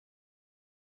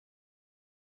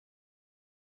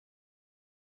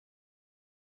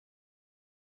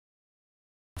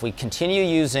If we continue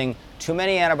using too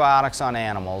many antibiotics on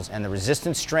animals and the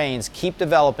resistant strains keep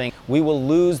developing, we will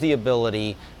lose the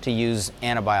ability to use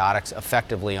antibiotics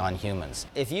effectively on humans.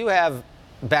 If you have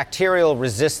bacterial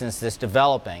resistance that's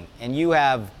developing and you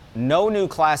have no new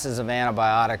classes of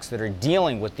antibiotics that are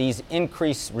dealing with these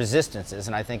increased resistances,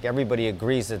 and I think everybody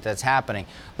agrees that that's happening,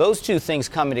 those two things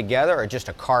coming together are just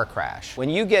a car crash. When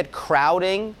you get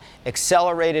crowding,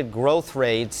 accelerated growth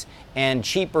rates, and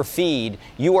cheaper feed,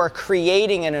 you are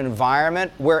creating an environment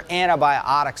where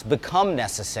antibiotics become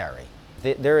necessary.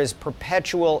 There is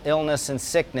perpetual illness and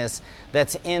sickness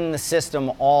that's in the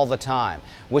system all the time,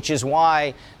 which is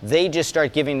why they just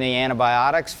start giving the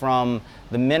antibiotics from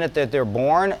the minute that they're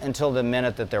born until the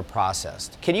minute that they're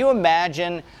processed. Can you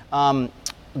imagine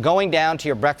going down to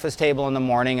your breakfast table in the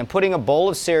morning and putting a bowl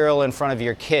of cereal in front of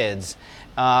your kids,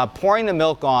 pouring the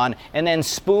milk on, and then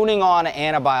spooning on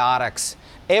antibiotics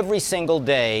every single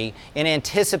day in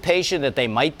anticipation that they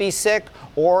might be sick,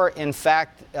 or in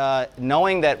fact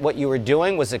knowing that what you were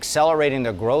doing was accelerating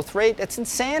their growth rate? That's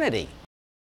insanity.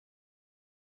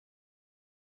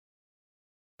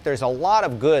 There's a lot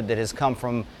of good that has come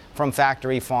from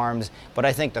factory farms, but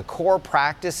I think the core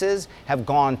practices have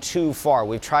gone too far.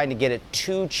 We've tried to get it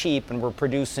too cheap and we're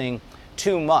producing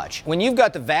too much. When you've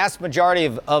got the vast majority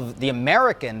of the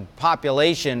American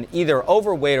population either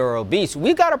overweight or obese,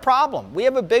 we've got a problem. We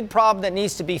have a big problem that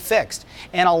needs to be fixed.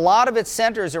 And a lot of it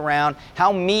centers around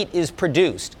how meat is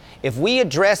produced. If we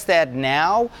address that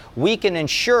now, we can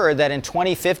ensure that in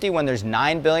 2050, when there's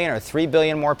 9 billion or 3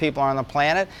 billion more people on the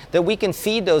planet, that we can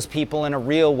feed those people in a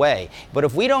real way. But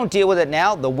if we don't deal with it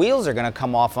now, the wheels are going to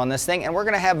come off on this thing, and we're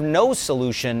going to have no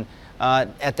solution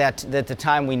at the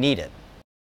time we need it.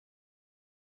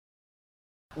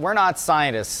 We're not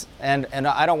scientists, and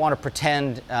I don't want to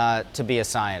pretend to be a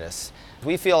scientist.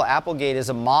 We feel Applegate is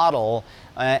a model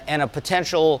and a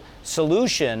potential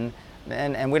solution,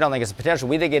 and we don't think it's a potential,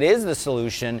 we think it is the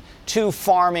solution to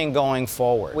farming going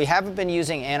forward. We haven't been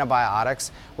using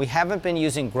antibiotics, we haven't been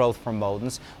using growth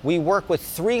promotants. We work with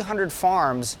 300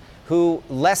 farms who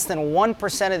less than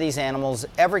 1% of these animals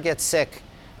ever get sick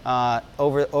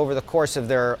over the course of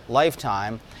their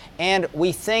lifetime, and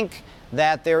we think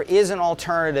that there is an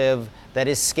alternative that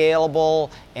is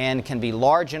scalable and can be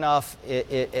large enough,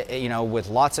 with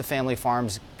lots of family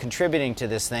farms contributing to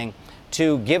this thing,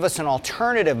 to give us an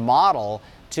alternative model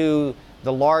to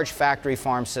the large factory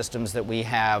farm systems that we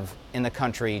have in the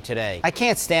country today. I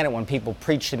can't stand it when people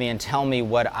preach to me and tell me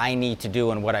what I need to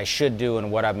do and what I should do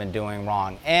and what I've been doing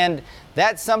wrong. And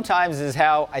that sometimes is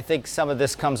how I think some of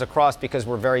this comes across, because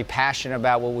we're very passionate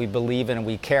about what we believe in and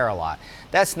we care a lot.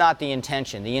 That's not the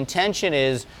intention. The intention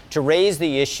is to raise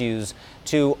the issues,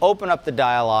 to open up the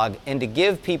dialogue, and to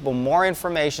give people more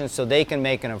information so they can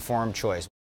make an informed choice.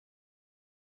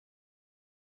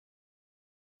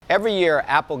 Every year,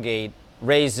 Applegate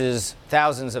raises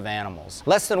thousands of animals.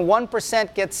 Less than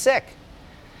 1% get sick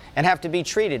and have to be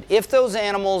treated. If those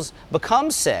animals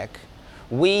become sick,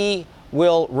 we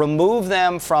will remove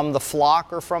them from the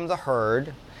flock or from the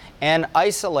herd and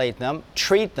isolate them,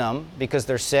 treat them because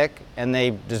they're sick and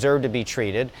they deserve to be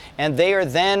treated, and they are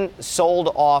then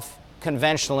sold off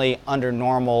conventionally under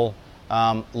normal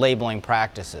labeling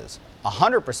practices.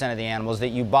 100% of the animals that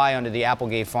you buy under the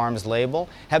Applegate Farms label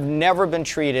have never been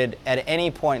treated at any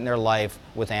point in their life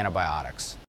with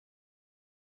antibiotics.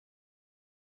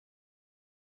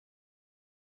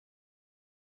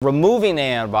 Removing the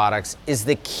antibiotics is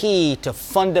the key to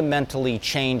fundamentally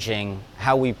changing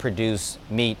how we produce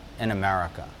meat in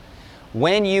America.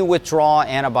 When you withdraw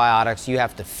antibiotics, you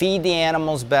have to feed the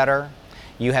animals better.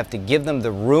 You have to give them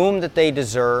the room that they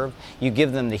deserve. You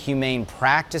give them the humane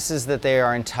practices that they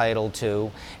are entitled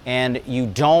to. And you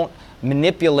don't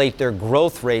manipulate their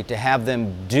growth rate to have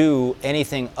them do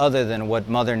anything other than what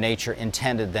Mother Nature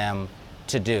intended them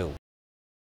to do.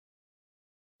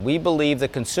 We believe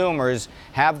that consumers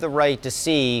have the right to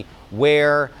see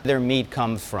where their meat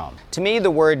comes from. To me,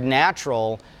 the word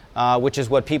natural, which is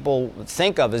what people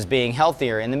think of as being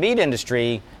healthier, in the meat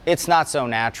industry, it's not so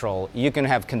natural. You can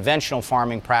have conventional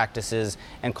farming practices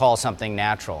and call something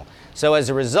natural. So as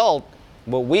a result,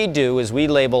 what we do is we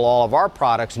label all of our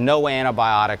products no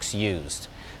antibiotics used.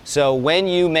 So when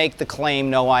you make the claim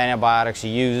no antibiotics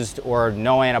used or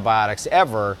no antibiotics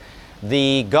ever,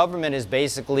 the government is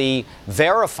basically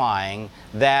verifying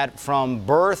that from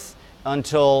birth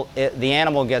until the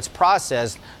animal gets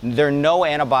processed, there are no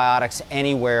antibiotics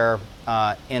anywhere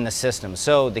in the system.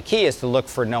 So the key is to look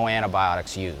for no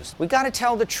antibiotics used. We've got to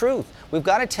tell the truth. We've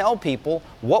got to tell people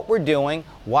what we're doing,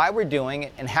 why we're doing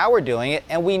it, and how we're doing it,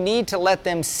 and we need to let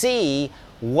them see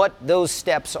what those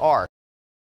steps are.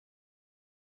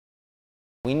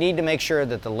 We need to make sure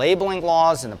that the labeling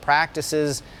laws and the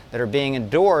practices that are being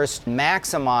endorsed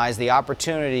maximize the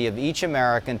opportunity of each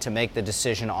American to make the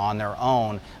decision on their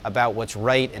own about what's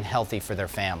right and healthy for their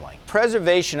family.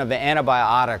 Preservation of the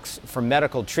Antibiotics for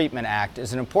Medical Treatment Act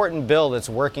is an important bill that's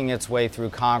working its way through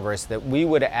Congress that we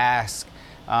would ask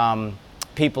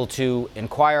people to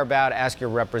inquire about, ask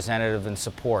your representative, and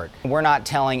support. We're not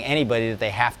telling anybody that they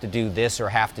have to do this or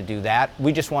have to do that.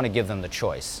 We just want to give them the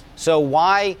choice. So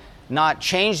why not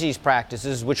change these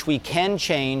practices, which we can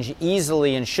change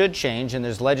easily and should change, and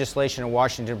there's legislation in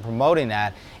Washington promoting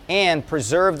that, and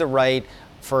preserve the right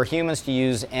for humans to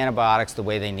use antibiotics the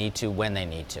way they need to, when they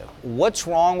need to. What's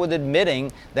wrong with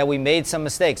admitting that we made some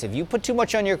mistakes? If you put too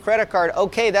much on your credit card,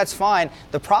 okay, that's fine.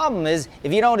 The problem is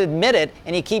if you don't admit it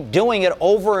and you keep doing it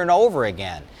over and over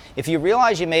again. If you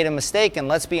realize you made a mistake, and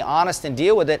let's be honest and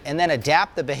deal with it and then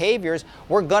adapt the behaviors,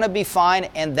 we're going to be fine.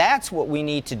 And that's what we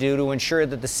need to do to ensure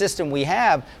that the system we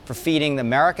have for feeding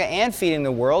America and feeding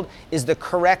the world is the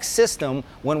correct system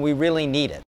when we really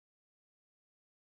need it.